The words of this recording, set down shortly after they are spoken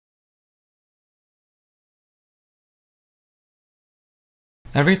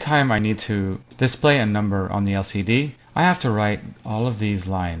Every time I need to display a number on the LCD, I have to write all of these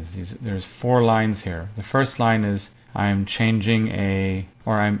lines. There's 4 lines here. The first line is I'm storing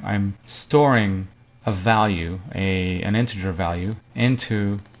a value, an integer value,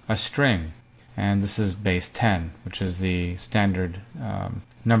 into a string. And this is base 10, which is the standard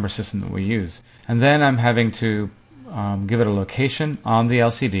number system that we use. And then I'm having to give it a location on the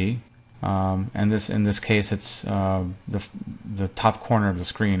LCD. And in this case, it's the top corner of the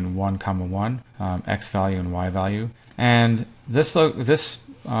screen, 1, 1, X value and Y value. And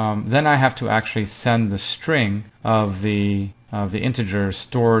then I have to actually send the string of the integer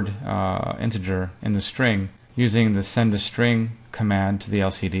stored integer in the string using the send a string command to the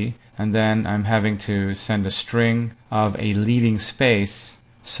LCD. And then I'm having to send a string of a leading space,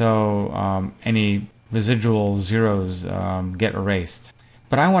 so any residual zeros get erased.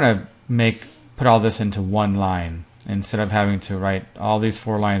 But I want to put all this into one line instead of having to write all these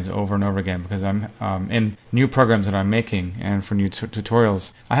 4 lines over and over again, because I'm in new programs that I'm making and for new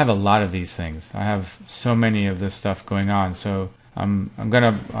tutorials, I have a lot of these things. I have so many of this stuff going on. So I'm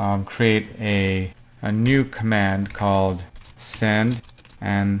going to create a new command called send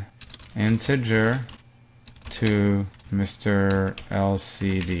an integer to Mr.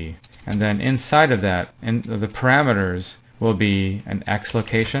 LCD. And then inside of that, the parameters will be an X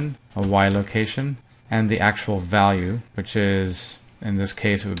location, a Y location, and the actual value, which is, in this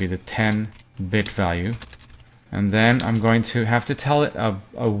case, it would be the 10-bit value. And then I'm going to have to tell it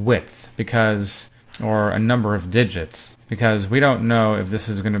a width, or a number of digits, because we don't know if this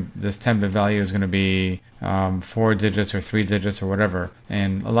 10-bit value is going to be 4 digits or 3 digits or whatever.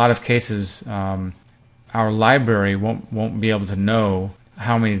 In a lot of cases, our library won't be able to know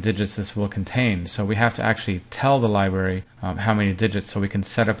how many digits this will contain. So we have to actually tell the library how many digits, so we can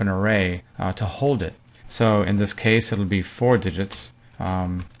set up an array to hold it. So in this case, it'll be 4 digits.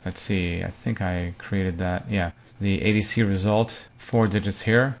 Let's see, I think I created that. Yeah, the ADC result, 4 digits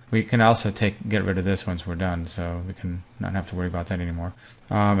here. We can also get rid of this once we're done, so we can not have to worry about that anymore.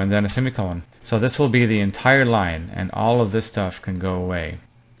 And then a semicolon. So this will be the entire line, and all of this stuff can go away.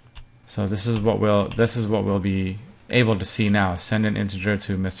 So this is what we'll be able to see now. Send an integer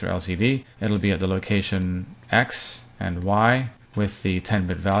to Mr. LCD. It'll be at the location X and Y with the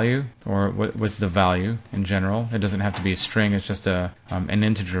 10-bit value, or with the value in general. It doesn't have to be a string, it's just an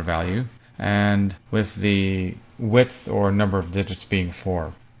integer value, and with the width or number of digits being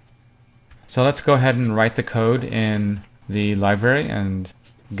 4. So let's go ahead and write the code in the library and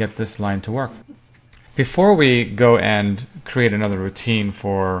get this line to work. Before we go and create another routine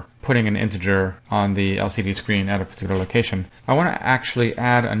for putting an integer on the LCD screen at a particular location, I want to actually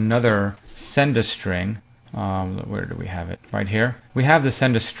add another send a string. Where do we have it? Right here. We have the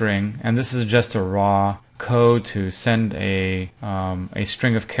send a string, and this is just a raw code to send a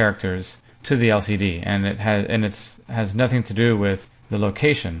string of characters to the LCD, and it has nothing to do with the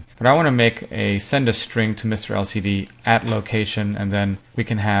location. But I want to make a send a string to Mr. LCD at location, and then we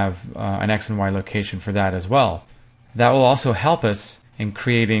can have an X and Y location for that as well. That will also help us in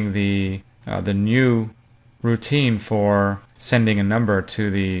creating the new routine for sending a number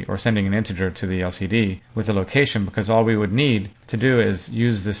or sending an integer to the LCD with a location, because all we would need to do is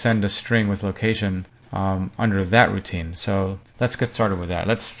use the send a string with location under that routine. So let's get started with that.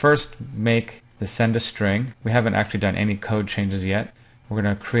 Let's first make the send a string. We haven't actually done any code changes yet. We're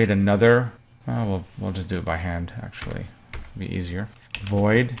going to create another, we'll just do it by hand actually, it'll be easier.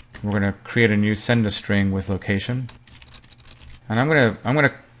 Void. We're going to create a new send a string with location. And I'm going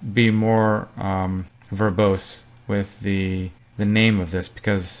to be more verbose with the name of this,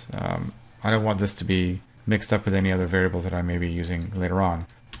 because I don't want this to be mixed up with any other variables that I may be using later on.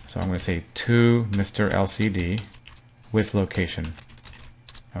 So I'm going to say to Mr. LCD with location.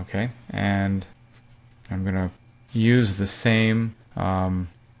 Okay, and I'm going to use the same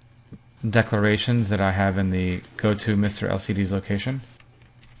declarations that I have in the go to Mr. LCD's location.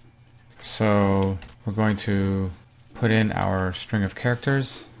 So we're going to put in our string of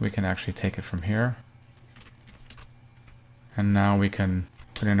characters. We can actually take it from here. And now we can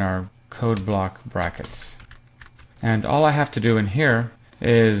put in our code block brackets. And all I have to do in here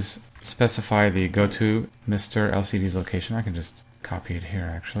is specify the go to Mr. LCD's location. I can just copy it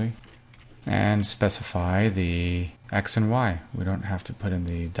here actually. And specify the X and Y. We don't have to put in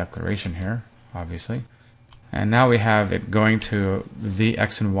the declaration here, obviously. And now we have it going to the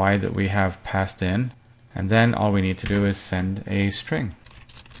X and Y that we have passed in. And then all we need to do is send a string.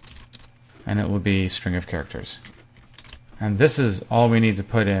 And it will be string of characters. And this is all we need to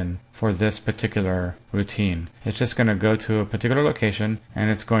put in for this particular routine. It's just going to go to a particular location,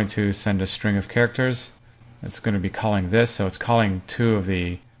 and it's going to send a string of characters, it's going to be calling this, so it's calling two of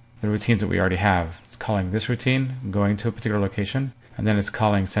the routines that we already have. It's calling this routine, going to a particular location, and then it's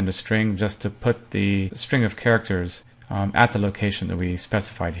calling send a string just to put the string of characters at the location that we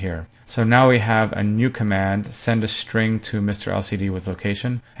specified here. So now we have a new command, send a string to Mr. LCD with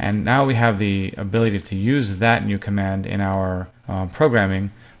location, and now we have the ability to use that new command in our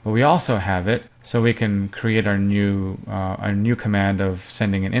programming, but we also have it so we can create our new command of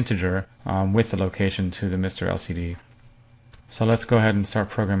sending an integer with the location to the Mr. LCD. So let's go ahead and start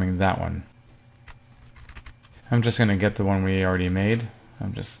programming that one. I'm just going to get the one we already made.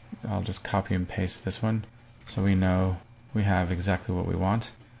 I'll just copy and paste this one so we know we have exactly what we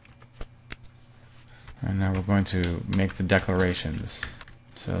want. And now we're going to make the declarations.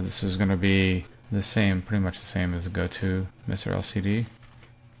 So this is going to be the same, pretty much the same as the go to Mr. LCD.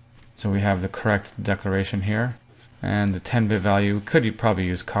 So we have the correct declaration here, and the 10-bit value. Could probably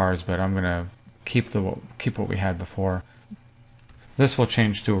use cars, but I'm going to keep what we had before. This will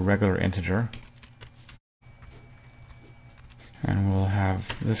change to a regular integer, and we'll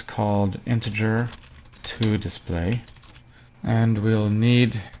have this called integer to display. And we'll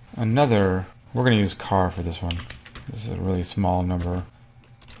need another. We're going to use car for this one. This is a really small number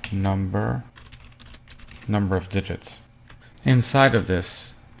of digits. Inside of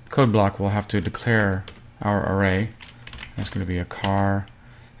this code block, we'll have to declare our array. That's going to be a car,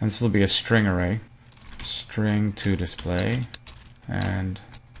 and this will be a string array, string to display, and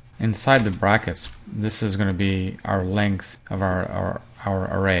inside the brackets, this is going to be our length of our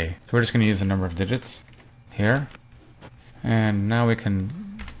array. So we're just going to use a number of digits here, and now we can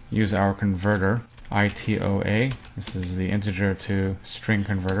use our converter, ITOA. This is the integer to string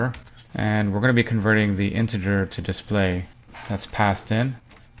converter, and we're going to be converting the integer to display that's passed in,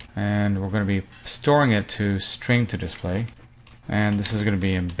 and we're going to be storing it to string to display, and this is going to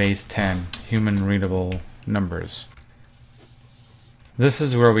be in base 10 human readable numbers. This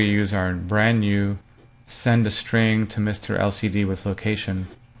is where we use our brand new send a string to Mr. LCD with location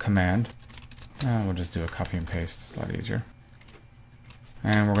command. We'll just do a copy and paste, it's a lot easier.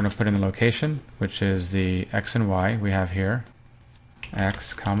 And we're going to put in the location, which is the x and y we have here,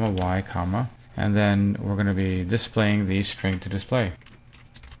 x, comma, y, comma, and then we're going to be displaying the string to display.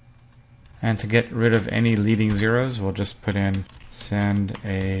 And to get rid of any leading zeros, we'll just put in send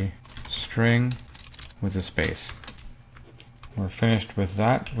a string with a space. We're finished with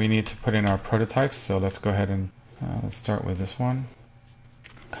that. We need to put in our prototypes, so let's go ahead and let's start with this one.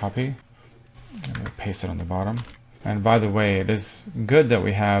 Copy, and we'll paste it on the bottom. And by the way, it is good that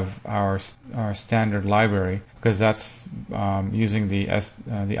we have our standard library, because that's using the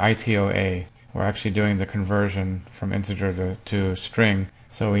ITOA. We're actually doing the conversion from integer to string,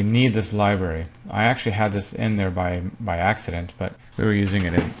 so we need this library. I actually had this in there by accident, but we were using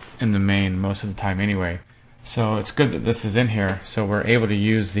it in the main most of the time anyway. So it's good that this is in here, so we're able to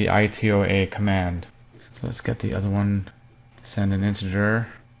use the ITOA command. So let's get the other one, send an integer,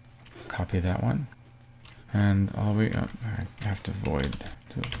 copy that one. And I have to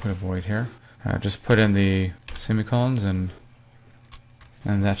put a void here. Just put in the semicolons, and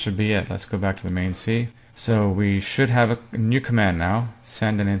that should be it. Let's go back to the main C. So we should have a new command now,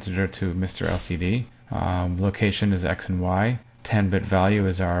 send an integer to Mr. LCD. Location is x and y. 10-bit value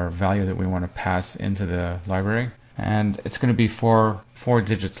is our value that we want to pass into the library, and it's going to be four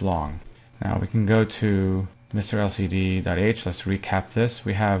digits long. Now we can go to Mr.LCD.h. Let's recap this.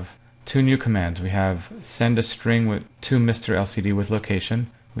 We have two new commands. We have send a string to Mr. LCD with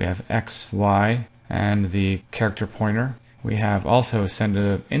location. We have x, y, and the character pointer. We have also send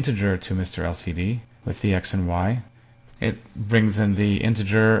an integer to Mr. LCD with the x and y. It brings in the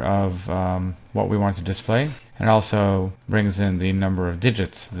integer of what we want to display, and also brings in the number of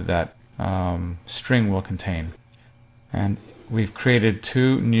digits that string will contain. And we've created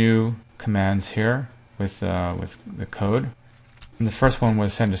two new commands here with the code. And the first one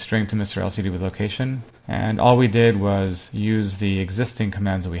was send a string to Mr. LCD with location, and all we did was use the existing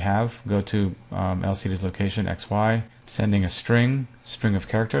commands that we have. Go to LCD's location, XY, sending a string of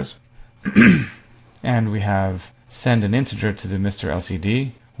characters, and we have send an integer to the Mr.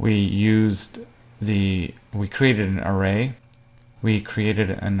 LCD. We created an array. We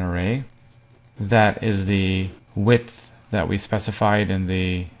created an array that is the width that we specified in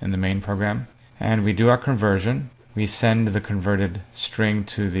the main program, and we do our conversion. We send the converted string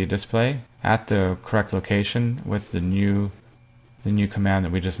to the display at the correct location with the new command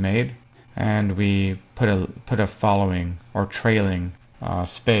that we just made, and we put a following or trailing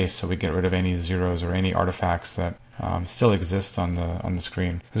space, so we get rid of any zeros or any artifacts that still exist on the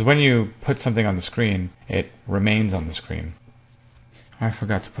screen. Because when you put something on the screen, it remains on the screen. I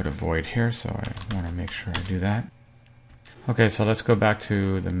forgot to put a void here, so I want to make sure I do that. Okay, so let's go back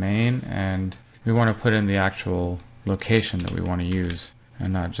to the main, and we want to put in the actual location that we want to use,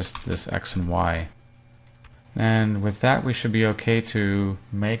 and not just this X and Y. And with that, we should be okay to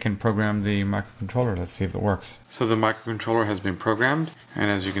make and program the microcontroller. Let's see if it works. So the microcontroller has been programmed,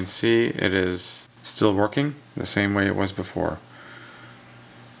 and as you can see, it is still working the same way it was before.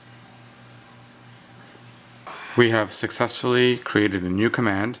 We have successfully created a new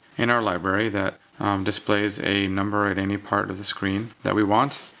command in our library that displays a number at any part of the screen that we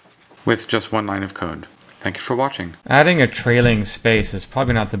want with just one line of code. Thank you for watching. Adding a trailing space is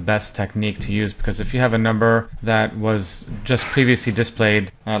probably not the best technique to use, because if you have a number that was just previously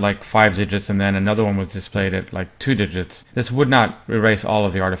displayed at like 5 digits and then another one was displayed at like 2 digits, this would not erase all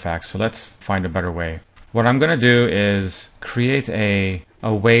of the artifacts. So let's find a better way. What I'm going to do is create a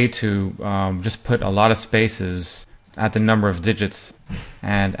way to just put a lot of spaces at the number of digits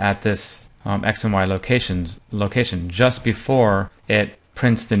and at this X and Y location just before it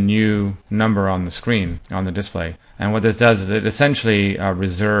prints the new number on the screen, on the display. And what this does is it essentially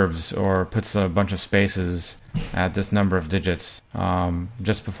reserves or puts a bunch of spaces at this number of digits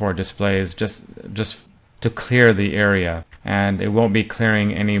just before it displays, just to clear the area, and it won't be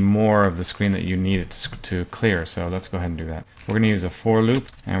clearing any more of the screen that you need it to clear. So let's go ahead and do that. We're going to use a for loop,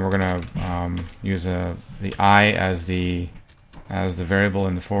 and we're going to use the I as the variable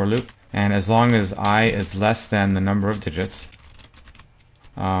in the for loop. And as long as I is less than the number of digits,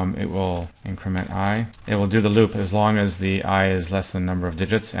 it will increment I. It will do the loop as long as the I is less than the number of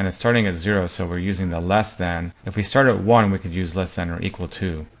digits, and it's starting at 0, so we're using the less than. If we start at 1, we could use less than or equal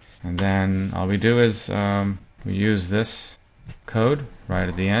to. And then all we do is we use this code right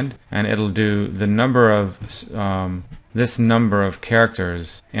at the end, and it'll do the number of this number of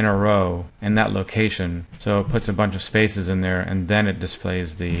characters in a row in that location. So it puts a bunch of spaces in there, and then it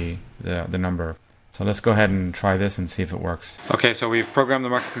displays the number. So let's go ahead and try this and see if it works. Okay, so we've programmed the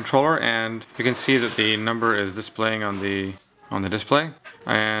microcontroller, and you can see that the number is displaying on the display.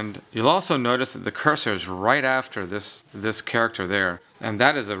 And you'll also notice that the cursor is right after this character there. And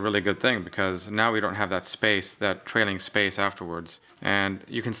that is a really good thing, because now we don't have that space, that trailing space afterwards. And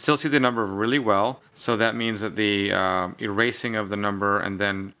you can still see the number really well, so that means that the erasing of the number and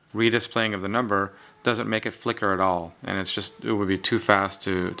then redisplaying of the number doesn't make it flicker at all, and it would be too fast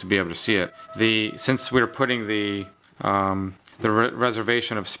to be able to see it. Since we're putting the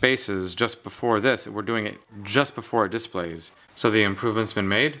reservation of spaces just before this, we're doing it just before it displays. So the improvement's been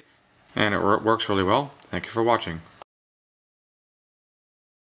made, and it works really well. Thank you for watching.